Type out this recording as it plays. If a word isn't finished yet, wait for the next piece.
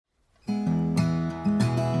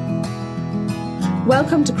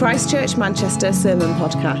Welcome to Christchurch Manchester Sermon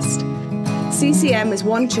Podcast. CCM is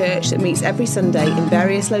one church that meets every Sunday in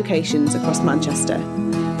various locations across Manchester.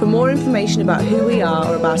 For more information about who we are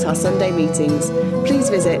or about our Sunday meetings, please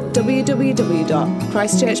visit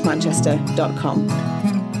www.christchurchmanchester.com.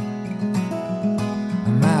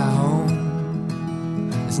 My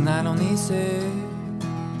home is not on this earth,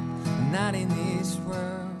 not in this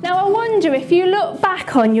world. Now I wonder if you look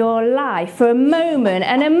back on your life for a moment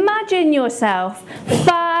and imagine yourself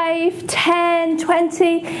 5, 10,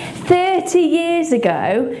 20, 30 years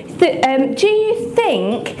ago, do you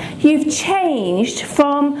think you've changed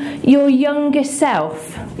from your younger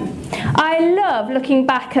self? I love looking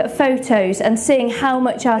back at photos and seeing how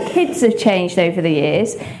much our kids have changed over the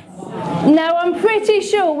years. Now, I'm pretty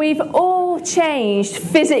sure we've all changed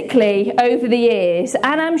physically over the years,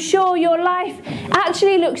 and I'm sure your life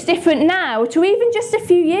actually looks different now to even just a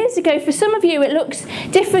few years ago. For some of you, it looks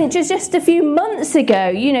different to just a few months ago.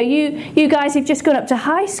 You know, you guys have just gone up to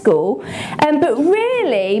high school. But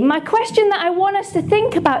really, my question that I want us to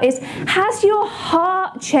think about is, has your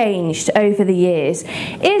heart changed over the years?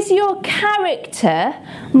 Is your character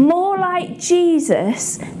more like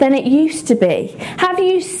Jesus than it used to be? Have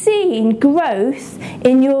you seen growth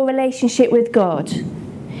in your relationship with God?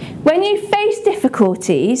 When you face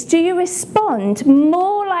difficulties, do you respond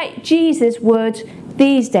more like Jesus would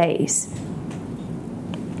these days?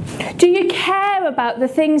 Do you care about the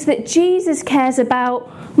things that Jesus cares about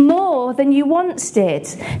more than you once did?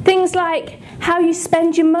 Things like how you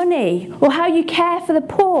spend your money, or how you care for the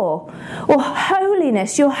poor, or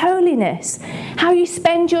holiness, your holiness, how you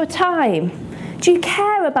spend your time. Do you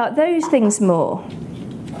care about those things more?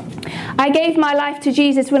 I gave my life to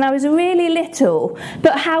Jesus when I was really little,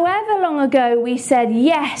 but however long ago we said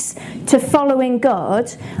yes to following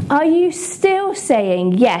God, are you still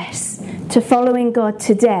saying yes to following God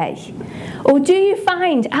today? Or do you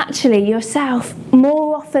find actually yourself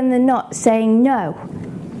more often than not saying no?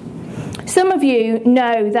 Some of you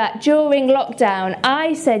know that during lockdown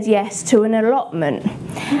I said yes to an allotment.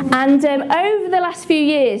 And over the last few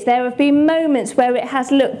years there have been moments where it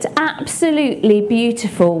has looked absolutely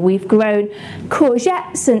beautiful. We've grown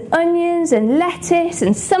courgettes and onions and lettuce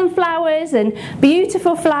and sunflowers and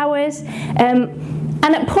beautiful flowers. And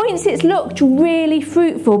at points it's looked really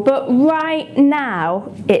fruitful, but right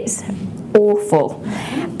now it's awful,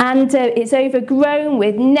 and it's overgrown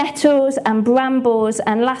with nettles and brambles,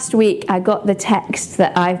 and last week I got the text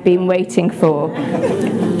that I've been waiting for.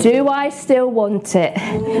 Do I still want it?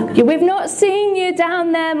 We've not seen you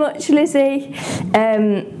down there much, Lizzie,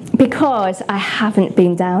 because I haven't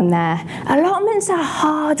been down there. Allotments are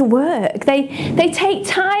hard work. They take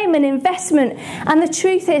time and investment, and the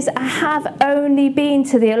truth is I have only been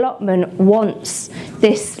to the allotment once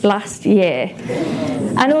this last year.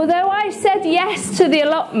 And although I said yes to the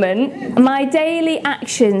allotment, my daily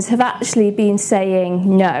actions have actually been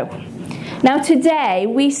saying no. Now today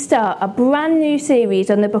we start a brand new series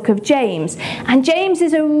on the book of James, and James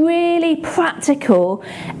is a really practical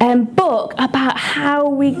book about how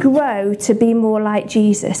we grow to be more like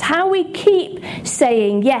Jesus, how we keep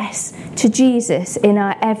saying yes to Jesus in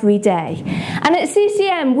our everyday. And at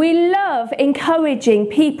CCM we love encouraging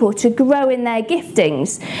people to grow in their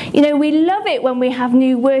giftings. You know, we love it when we have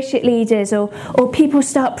new worship leaders or people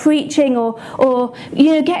start preaching or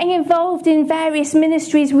you know, getting involved in various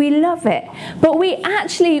ministries. We love it. But we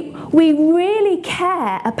really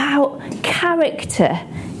care about character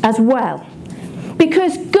as well.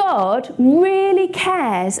 Because God really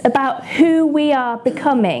cares about who we are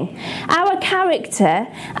becoming. Our character,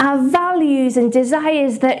 our values and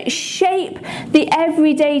desires that shape the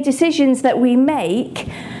everyday decisions that we make,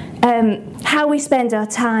 how we spend our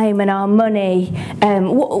time and our money,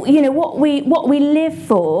 what we live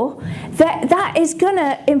for, that is going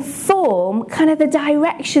to inform kind of the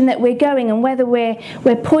direction that we're going and whether we're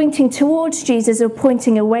pointing towards Jesus or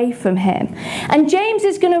pointing away from him. And James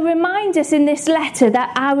is going to remind us in this letter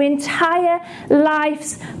that our entire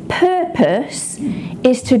life's purpose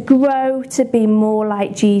is to grow to be more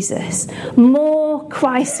like Jesus, more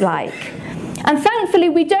Christ-like. And thankfully,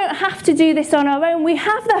 we don't have to do this on our own. We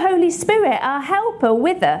have the Holy Spirit, our helper,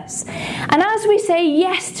 with us. And as we say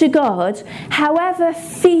yes to God, however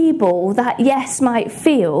feeble that yes might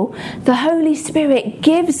feel, the Holy Spirit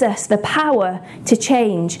gives us the power to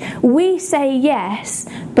change. We say yes,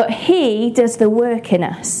 but he does the work in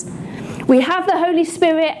us. We have the Holy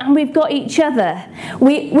Spirit and we've got each other.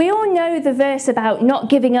 We all know the verse about not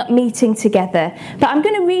giving up meeting together, but I'm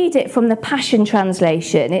going to read it from the Passion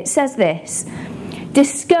Translation. It says this: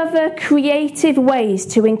 discover creative ways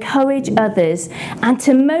to encourage others and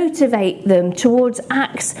to motivate them towards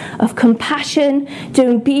acts of compassion,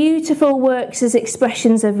 doing beautiful works as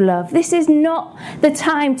expressions of love. This is not the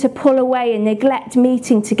time to pull away and neglect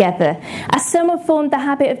meeting together, as some have formed the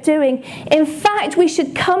habit of doing. In fact, we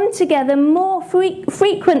should come together more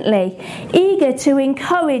frequently, eager to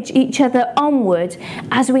encourage each other onward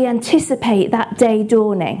as we anticipate that day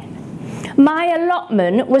dawning. My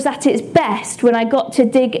allotment was at its best when I got to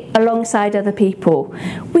dig alongside other people.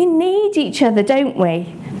 We need each other, don't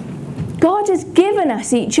we? God has given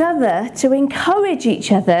us each other to encourage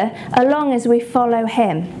each other along as we follow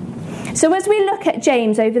him. So as we look at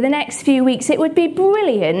James over the next few weeks, it would be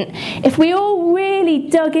brilliant if we all really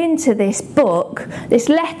dug into this book, this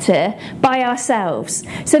letter, by ourselves,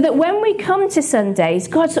 so that when we come to Sundays,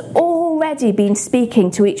 God's already been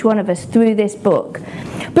speaking to each one of us through this book.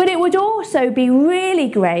 But it would also be really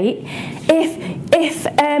great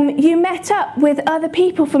if you met up with other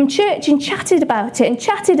people from church and chatted about it, and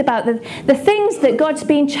chatted about the things that God's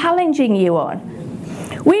been challenging you on.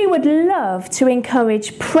 We would love to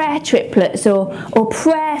encourage prayer triplets or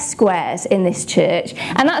prayer squares in this church,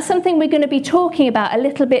 and that's something we're going to be talking about a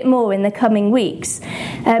little bit more in the coming weeks.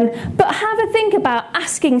 But have a think about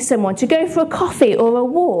asking someone to go for a coffee or a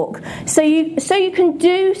walk so you can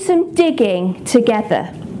do some digging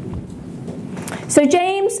together. So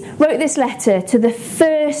James wrote this letter to the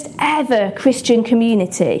first ever Christian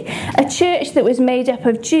community, a church that was made up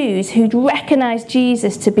of Jews who'd recognised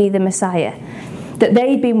Jesus to be the Messiah that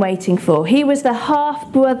they'd been waiting for. He was the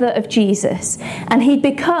half-brother of Jesus, and he'd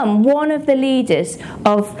become one of the leaders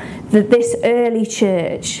of this early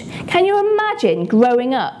church. Can you imagine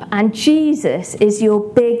growing up and Jesus is your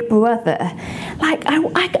big brother? Like,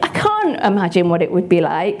 I can't imagine what it would be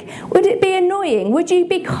like. Would it be annoying? Would you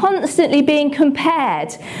be constantly being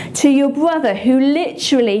compared to your brother who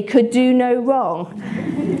literally could do no wrong?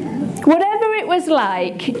 Whatever it was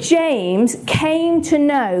like, James came to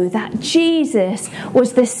know that Jesus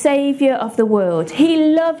was the Saviour of the world.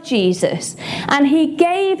 He loved Jesus, and he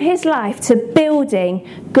gave his life to building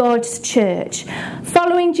God's church.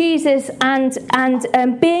 Following Jesus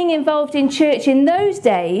and being involved in church in those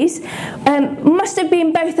days must have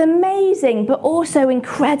been both amazing but also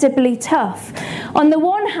incredibly tough. On the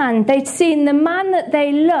one hand, they'd seen the man that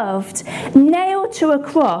they loved nailed to a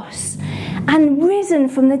cross and risen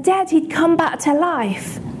from the dead. He'd come back to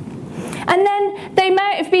life. And then they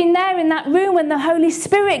might have been there in that room when the Holy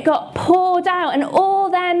Spirit got poured out, and all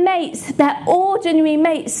their mates, their ordinary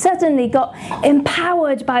mates, suddenly got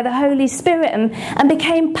empowered by the Holy Spirit and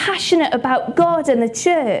became passionate about God and the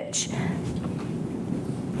church.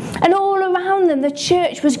 And all around them, the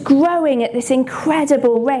church was growing at this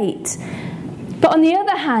incredible rate. But on the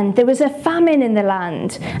other hand, there was a famine in the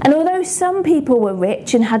land. And although some people were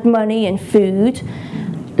rich and had money and food,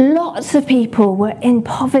 lots of people were in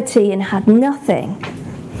poverty and had nothing.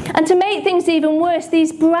 And to make things even worse,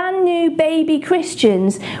 these brand new baby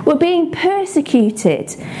Christians were being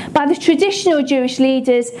persecuted by the traditional Jewish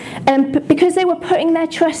leaders because they were putting their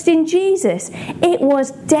trust in Jesus. It was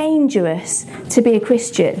dangerous to be a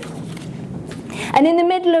Christian. And in the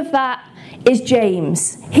middle of that is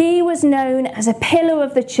James. He was known as a pillar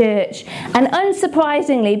of the church, and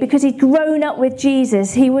unsurprisingly, because he'd grown up with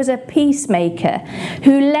Jesus, he was a peacemaker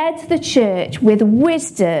who led the church with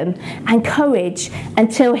wisdom and courage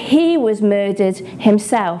until he was murdered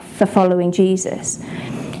himself for following Jesus.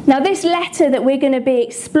 Now, this letter that we're going to be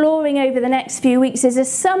exploring over the next few weeks is a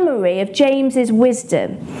summary of James's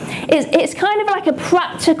wisdom. It's kind of like a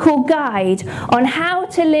practical guide on how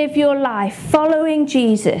to live your life following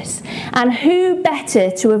Jesus, and who better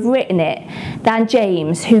to have written it than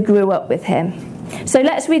James, who grew up with him. So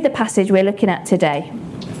let's read the passage we're looking at today.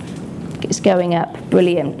 It's going up.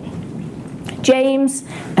 Brilliant. James,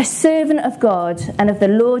 a servant of God and of the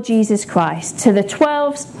Lord Jesus Christ, to the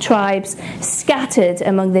 12 tribes scattered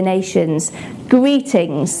among the nations,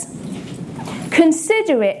 greetings.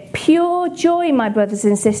 Consider it pure joy, my brothers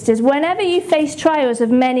and sisters, whenever you face trials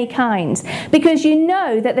of many kinds, because you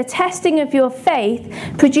know that the testing of your faith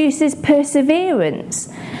produces perseverance.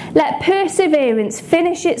 Let perseverance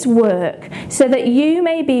finish its work, so that you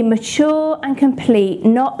may be mature and complete,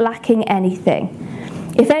 not lacking anything.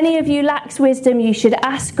 If any of you lacks wisdom, you should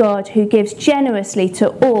ask God, who gives generously to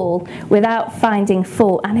all without finding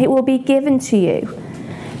fault, and it will be given to you.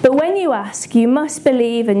 But when you ask, you must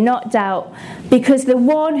believe and not doubt, because the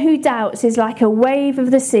one who doubts is like a wave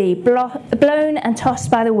of the sea, blown and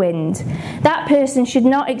tossed by the wind. That person should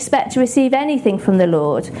not expect to receive anything from the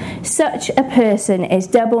Lord. Such a person is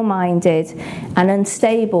double-minded and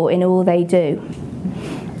unstable in all they do.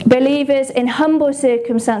 Believers in humble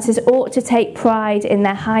circumstances ought to take pride in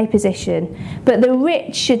their high position, but the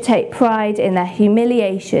rich should take pride in their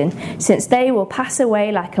humiliation, since they will pass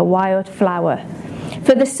away like a wild flower.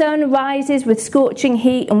 For the sun rises with scorching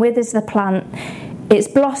heat and withers the plant. Its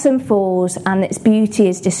blossom falls and its beauty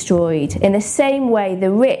is destroyed. In the same way, the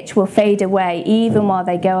rich will fade away even while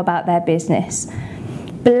they go about their business.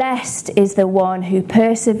 Blessed is the one who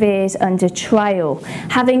perseveres under trial.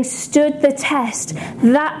 Having stood the test,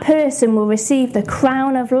 that person will receive the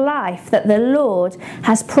crown of life that the Lord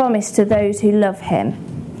has promised to those who love him.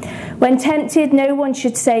 When tempted, no one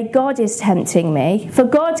should say, God is tempting me, for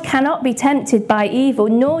God cannot be tempted by evil,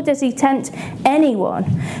 nor does he tempt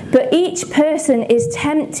anyone. But each person is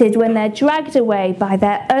tempted when they're dragged away by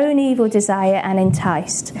their own evil desire and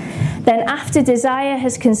enticed. Then after desire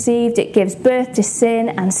has conceived, it gives birth to sin,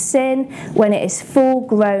 and sin, when it is full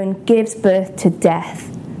grown, gives birth to death.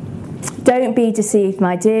 Don't be deceived,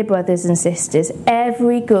 my dear brothers and sisters.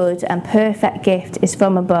 Every good and perfect gift is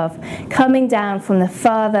from above, coming down from the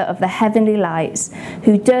Father of the heavenly lights,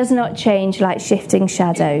 who does not change like shifting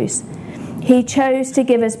shadows. He chose to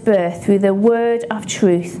give us birth through the word of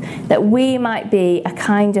truth, that we might be a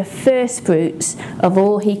kind of first fruits of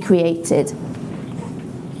all he created.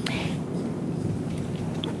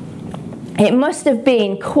 It must have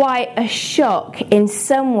been quite a shock in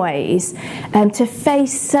some ways to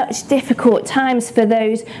face such difficult times for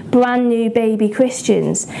those brand new baby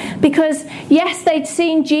Christians. Because yes, they'd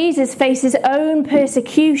seen Jesus face his own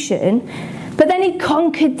persecution, but then he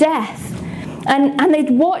conquered death. And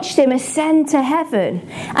they'd watched him ascend to heaven.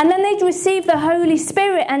 And then they'd received the Holy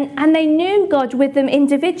Spirit, and they knew God with them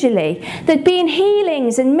individually. There'd been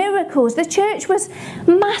healings and miracles. The church was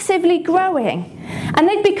massively growing. And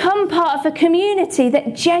they'd become part of a community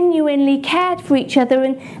that genuinely cared for each other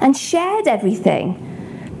and shared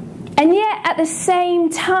everything. And yet, at the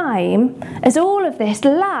same time as all of this,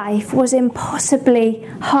 life was impossibly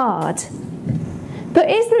hard. But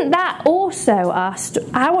isn't that also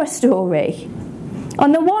our story?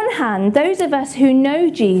 On the one hand, those of us who know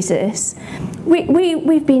Jesus,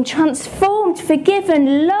 we've been transformed,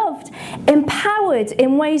 forgiven, loved, empowered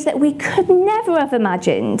in ways that we could never have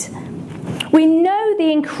imagined. We know the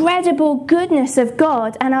incredible goodness of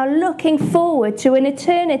God and are looking forward to an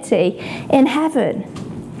eternity in heaven.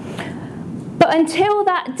 But until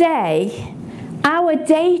that day, our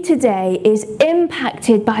day-to-day is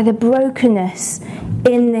impacted by the brokenness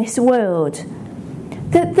in this world.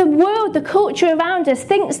 The world, the culture around us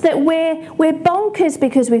thinks that we're bonkers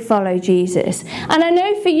because we follow Jesus. And I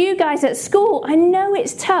know for you guys at school, I know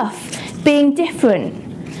it's tough being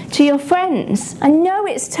different to your friends. I know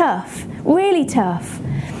it's tough, really tough.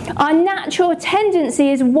 Our natural tendency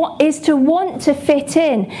is to want to fit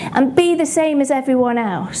in and be the same as everyone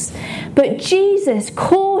else. But Jesus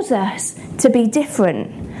calls us to be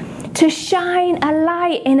different, to shine a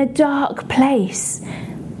light in a dark place.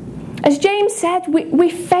 As James said, we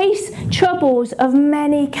face troubles of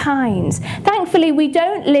many kinds. Thankfully, we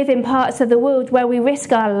don't live in parts of the world where we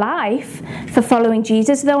risk our life for following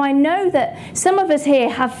Jesus, though I know that some of us here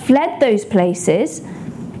have fled those places.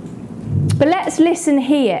 But let's listen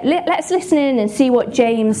here. Let's listen in and see what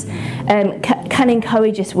James can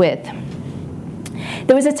encourage us with.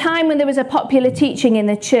 There was a time when there was a popular teaching in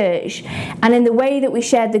the church and in the way that we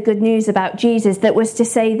shared the good news about Jesus that was to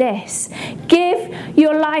say this: give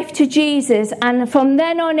your life to Jesus, and from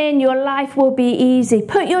then on in your life will be easy.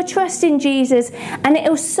 Put your trust in Jesus and it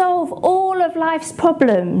will solve all of life's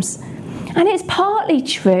problems. And it's partly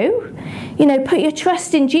true. You know, put your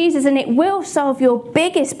trust in Jesus and it will solve your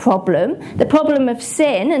biggest problem, the problem of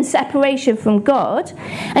sin and separation from God.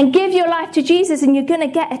 And give your life to Jesus and you're going to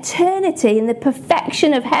get eternity in the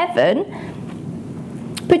perfection of heaven.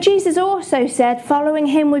 But Jesus also said following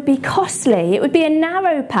him would be costly. It would be a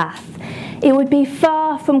narrow path. It would be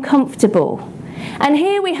far from comfortable. And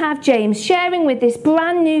here we have James sharing with this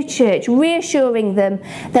brand new church, reassuring them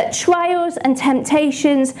that trials and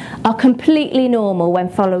temptations are completely normal when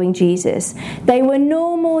following Jesus. They were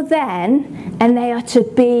normal then, and they are to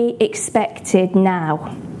be expected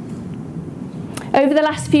now. Over the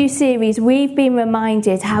last few series, we've been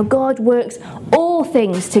reminded how God works all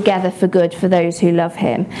things together for good for those who love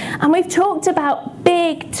him. And we've talked about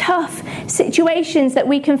big, tough situations that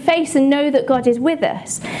we can face and know that God is with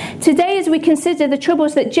us. Today, as we consider the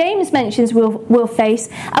troubles that James mentions we'll face,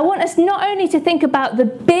 I want us not only to think about the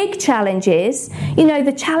big challenges, you know,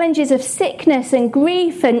 the challenges of sickness and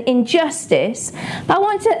grief and injustice, but I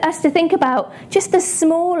want us to think about just the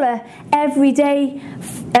smaller, everyday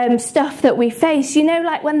stuff that we face. twice,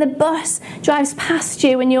 like when the bus drives past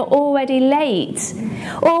you and you're already late.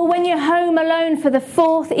 Or when you're home alone for the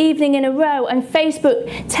 4th evening in a row and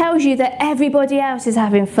Facebook tells you that everybody else is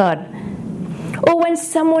having fun. Or when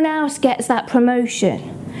someone else gets that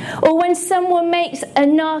promotion. Or when someone makes a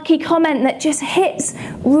narky comment that just hits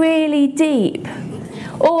really deep.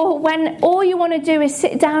 Or when all you want to do is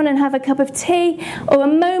sit down and have a cup of tea or a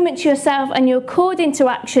moment to yourself and you're called into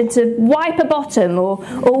action to wipe a bottom or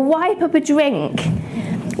wipe up a drink.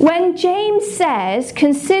 When James says,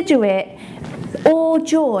 consider it all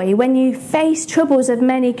joy when you face troubles of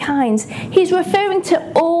many kinds, he's referring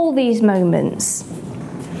to all these moments.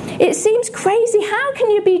 It seems crazy. How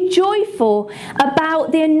can you be joyful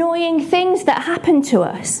about the annoying things that happen to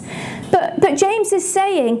us? But James is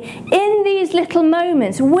saying, in these little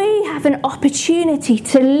moments, we have an opportunity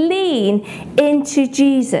to lean into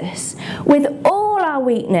Jesus with all our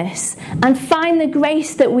weakness and find the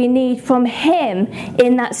grace that we need from him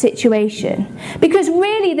in that situation. Because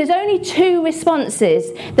really, there's only 2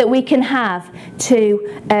 responses that we can have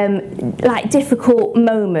to difficult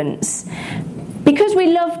moments. Because we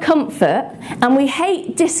love comfort and we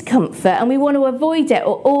hate discomfort and we want to avoid it at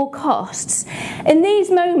all costs, in these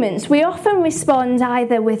moments we often respond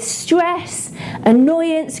either with stress,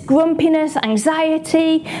 annoyance, grumpiness,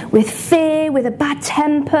 anxiety, with fear, with a bad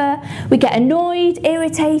temper. We get annoyed,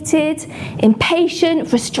 irritated, impatient,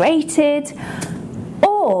 frustrated.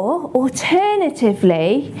 Or,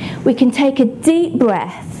 alternatively, we can take a deep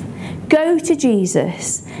breath, go to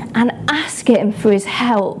Jesus and ask him for his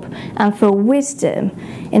help and for wisdom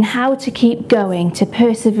in how to keep going, to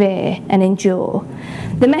persevere and endure.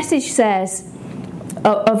 The message says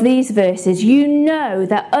of these verses, you know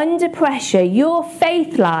that under pressure your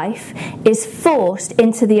faith life is forced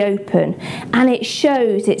into the open and it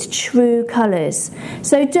shows its true colours.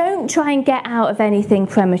 So don't try and get out of anything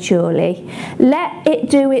prematurely. Let it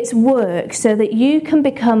do its work so that you can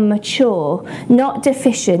become mature, not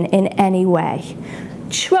deficient in any way.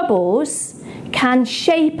 Troubles can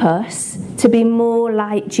shape us to be more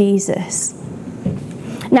like Jesus.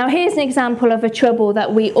 Now here's an example of a trouble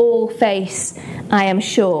that we all face, I am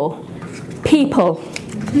sure. People.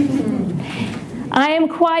 I am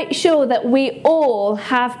quite sure that we all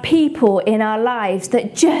have people in our lives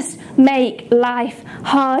that just make life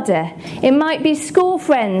harder. It might be school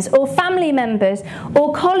friends or family members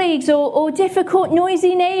or colleagues or difficult,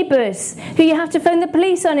 noisy neighbours who you have to phone the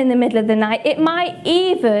police on in the middle of the night. It might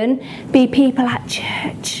even be people at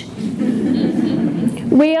church.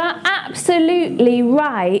 We are absolutely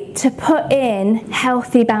right to put in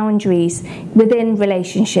healthy boundaries within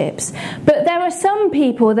relationships. But there are some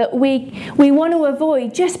people that we want to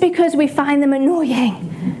avoid just because we find them annoying.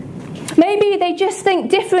 Maybe they just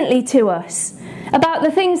think differently to us about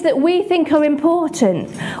the things that we think are important.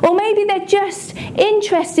 Or maybe they're just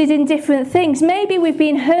interested in different things. Maybe we've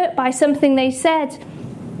been hurt by something they said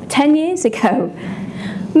 10 years ago.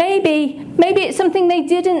 Maybe it's something they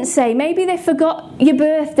didn't say. Maybe they forgot your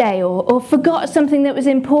birthday or forgot something that was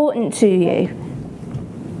important to you.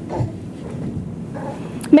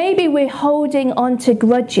 Maybe we're holding on to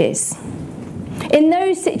grudges. In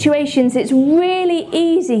those situations, it's really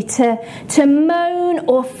easy to moan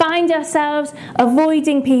or find ourselves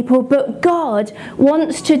avoiding people, but God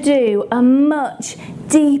wants to do a much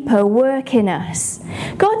deeper work in us.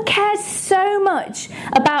 God cares so much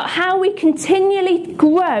about how we continually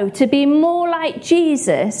grow to be more like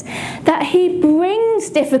Jesus that he brings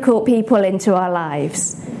difficult people into our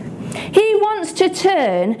lives. He wants to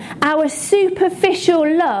turn our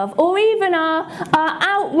superficial love or even our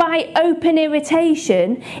outright open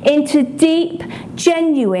irritation into deep,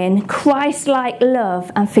 genuine, Christ-like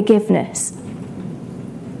love and forgiveness.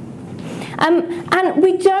 And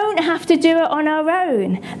we don't have to do it on our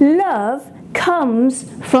own. Love comes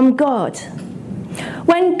from God.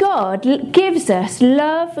 When God gives us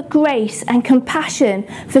love, grace and compassion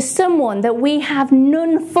for someone that we have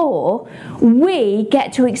none for, we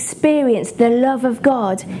get to experience the love of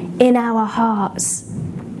God in our hearts.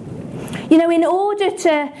 You know, in order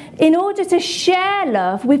to share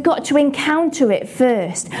love, we've got to encounter it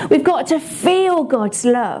first. We've got to feel God's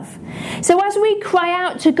love. So as we cry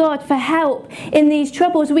out to God for help in these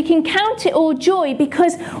troubles, we can count it all joy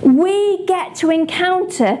because we get to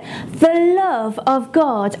encounter the love of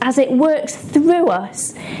God as it works through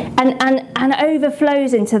us and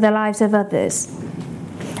overflows into the lives of others.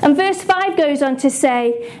 And verse 5 goes on to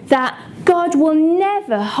say that God will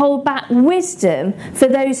never hold back wisdom for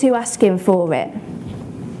those who ask him for it.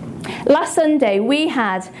 Last Sunday, we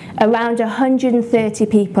had around 130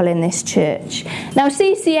 people in this church. Now,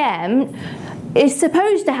 CCM is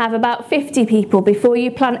supposed to have about 50 people before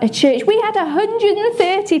you plant a church. We had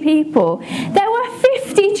 130 people. There were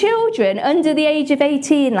 50 children under the age of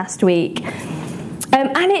 18 last week.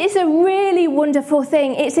 And it is a really wonderful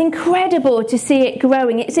thing. It's incredible to see it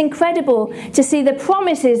growing. It's incredible to see the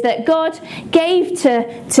promises that God gave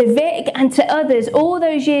to Vic and to others all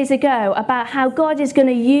those years ago about how God is going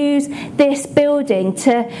to use this building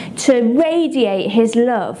to radiate his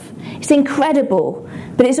love. It's incredible,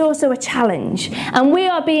 but it's also a challenge. And we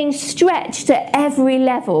are being stretched at every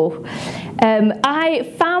level.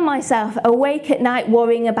 I found myself awake at night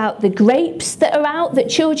worrying about the grapes that are out that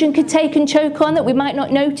children could take and choke on that we might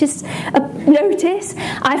not notice.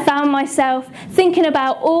 I found myself thinking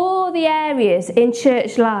about all the areas in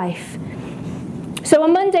church life. So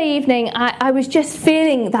on Monday evening, I was just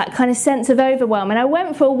feeling that kind of sense of overwhelm, and I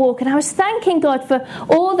went for a walk and I was thanking God for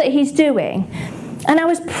all that he's doing. And I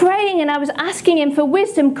was praying and I was asking him for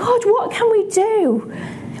wisdom. God, what can we do?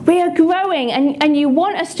 We are growing and you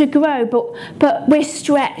want us to grow, but we're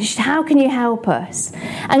stretched. How can you help us?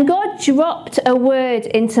 And God dropped a word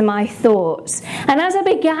into my thoughts. And as I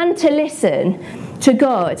began to listen to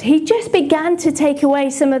God, he just began to take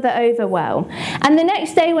away some of the overwhelm. And the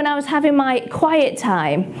next day when I was having my quiet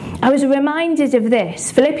time, I was reminded of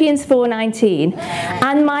this, Philippians 4:19,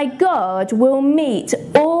 and my God will meet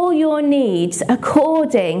all your needs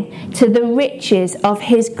according to the riches of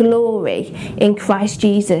his glory in Christ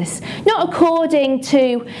Jesus. Not according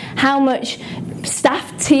to how much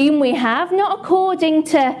staff team we have, not according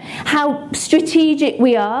to how strategic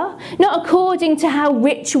we are, not according to how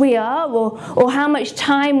rich we are or how much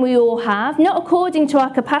time we all have, not according to our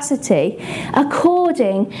capacity,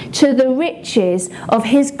 according to the riches of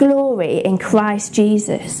his glory in Christ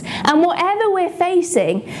Jesus. And whatever we're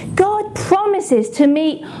facing, God promises to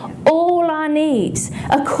meet all our needs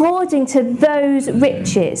according to those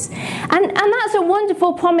riches. And that's a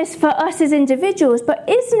wonderful promise for us as individuals, but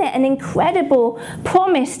isn't it an incredible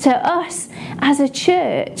promise to us as a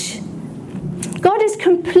church? God is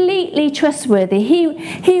completely trustworthy.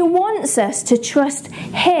 He wants us to trust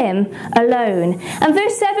him alone. And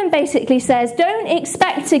verse 7 basically says, don't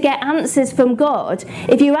expect to get answers from God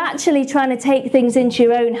if you're actually trying to take things into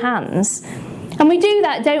your own hands. And we do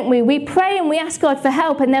that, don't we? We pray and we ask God for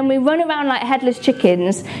help, and then we run around like headless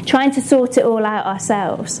chickens trying to sort it all out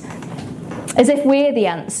ourselves, as if we're the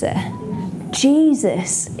answer.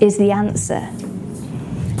 Jesus is the answer.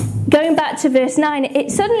 Going back to verse 9, it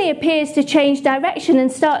suddenly appears to change direction and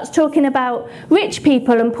starts talking about rich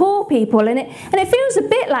people and poor people, and it feels a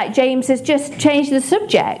bit like James has just changed the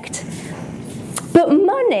subject. But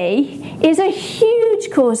money is a huge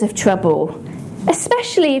cause of trouble,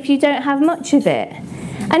 especially if you don't have much of it.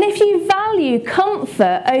 And if you value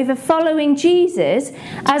comfort over following Jesus,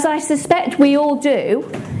 as I suspect we all do,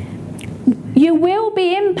 you will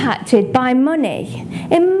be impacted by money.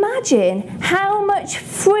 Imagine how much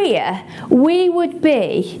freer we would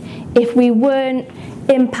be if we weren't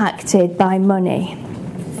impacted by money.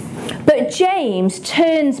 But James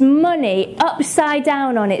turns money upside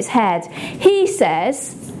down on its head. He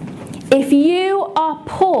says, if you are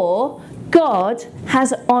poor, God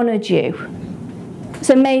has honoured you. It's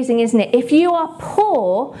amazing, isn't it? If you are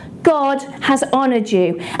poor, God has honoured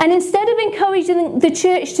you. And instead of encouraging the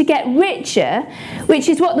church to get richer, which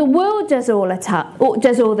is what the world does all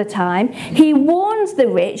the time, he warns the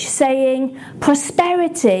rich, saying,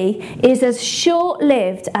 prosperity is as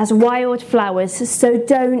short-lived as wildflowers, so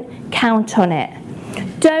don't count on it.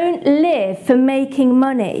 Don't live for making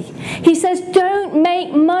money. He says, don't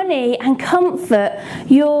make money and comfort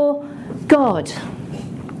your God.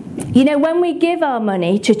 You know, when we give our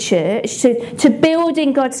money to church, to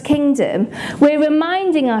building God's kingdom, we're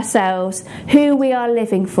reminding ourselves who we are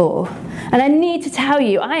living for. And I need to tell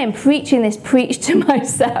you, I am preaching this preach to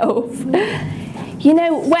myself. You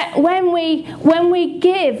know, when we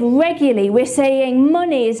give regularly, we're saying,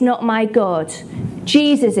 money is not my God.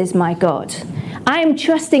 Jesus is my God. I am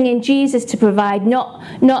trusting in Jesus to provide, not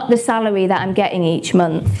the salary that I'm getting each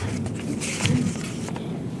month.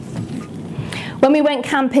 When we went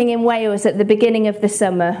camping in Wales at the beginning of the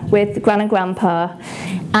summer with Gran and Grandpa,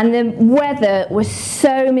 and the weather was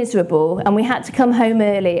so miserable and we had to come home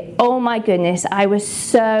early, oh my goodness, I was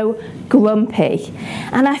so grumpy.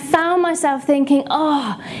 And I found myself thinking,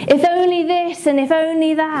 if only this and if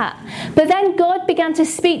only that. But then God began to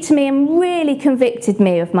speak to me and really convicted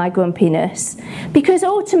me of my grumpiness, because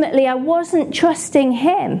ultimately I wasn't trusting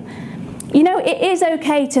him. You know, it is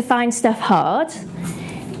okay to find stuff hard.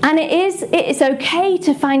 And it's okay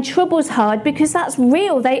to find troubles hard, because that's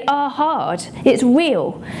real. They are hard. It's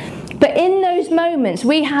real. But in those moments,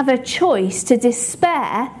 we have a choice to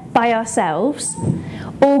despair by ourselves,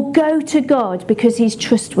 or go to God because he's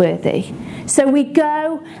trustworthy. So we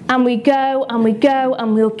go and we go and we go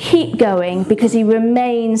and we'll keep going because he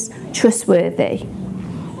remains trustworthy.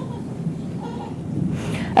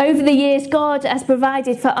 Over the years, God has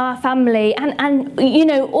provided for our family and you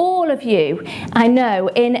know, all of you, I know,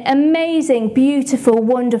 in amazing, beautiful,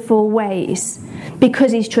 wonderful ways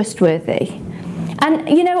because he's trustworthy. And,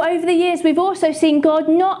 you know, over the years, we've also seen God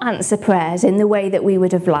not answer prayers in the way that we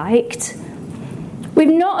would have liked. We've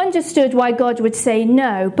not understood why God would say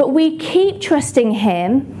no, but we keep trusting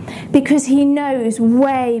him because he knows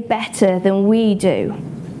way better than we do.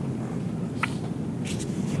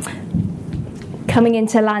 Coming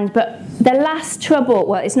into land, but the last trouble,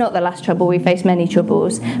 well, it's not the last trouble, we face many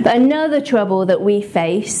troubles, but another trouble that we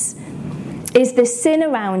face is the sin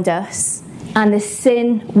around us and the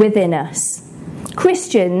sin within us.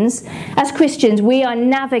 As Christians, we are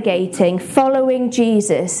navigating, following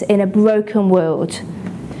Jesus in a broken world,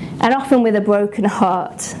 and often with a broken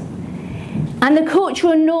heart. And the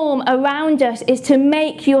cultural norm around us is to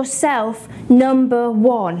make yourself number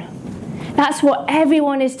one. That's what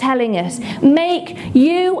everyone is telling us. Make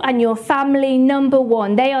you and your family number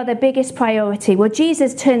one. They are the biggest priority. Well,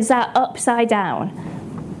 Jesus turns that upside down.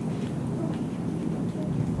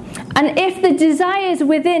 And if the desires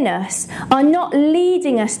within us are not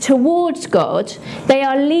leading us towards God, they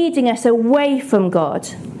are leading us away from God.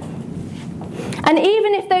 And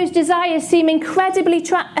even if those desires seem incredibly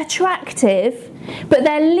attractive, but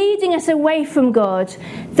they're leading us away from God,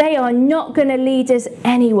 they are not going to lead us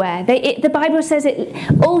anywhere. The Bible says it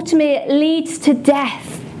ultimately leads to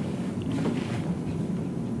death.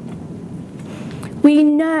 We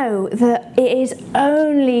know that it is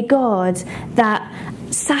only God that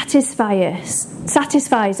satisfies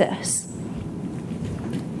us.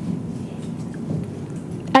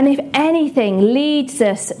 And if anything leads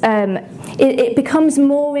us, it becomes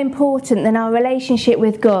more important than our relationship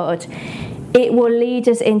with God, it will lead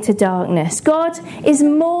us into darkness. God is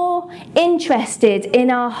more interested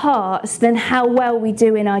in our hearts than how well we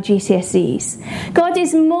do in our GCSEs. God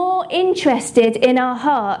is more interested in our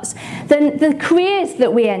hearts than the careers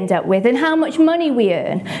that we end up with and how much money we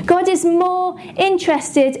earn. God is more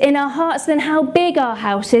interested in our hearts than how big our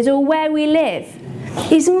house is or where we live.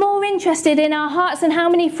 He's more interested in our hearts than how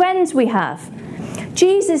many friends we have.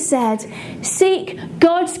 Jesus said, seek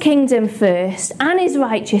God's kingdom first and his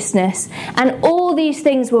righteousness, and all these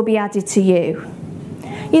things will be added to you.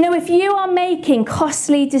 You know, if you are making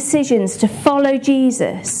costly decisions to follow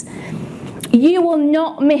Jesus, you will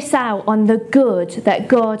not miss out on the good that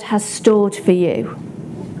God has stored for you.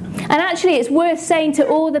 And actually, it's worth saying to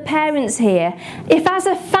all the parents here, if as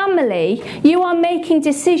a family you are making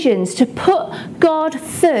decisions to put God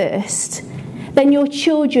first, then your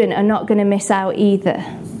children are not going to miss out either.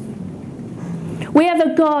 We have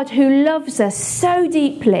a God who loves us so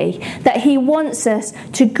deeply that he wants us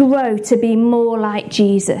to grow to be more like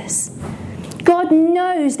Jesus. God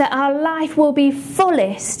knows that our life will be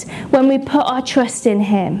fullest when we put our trust in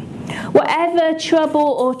him. Whatever trouble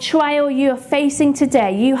or trial you are facing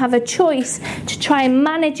today, you have a choice to try and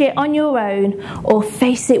manage it on your own or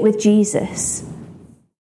face it with Jesus.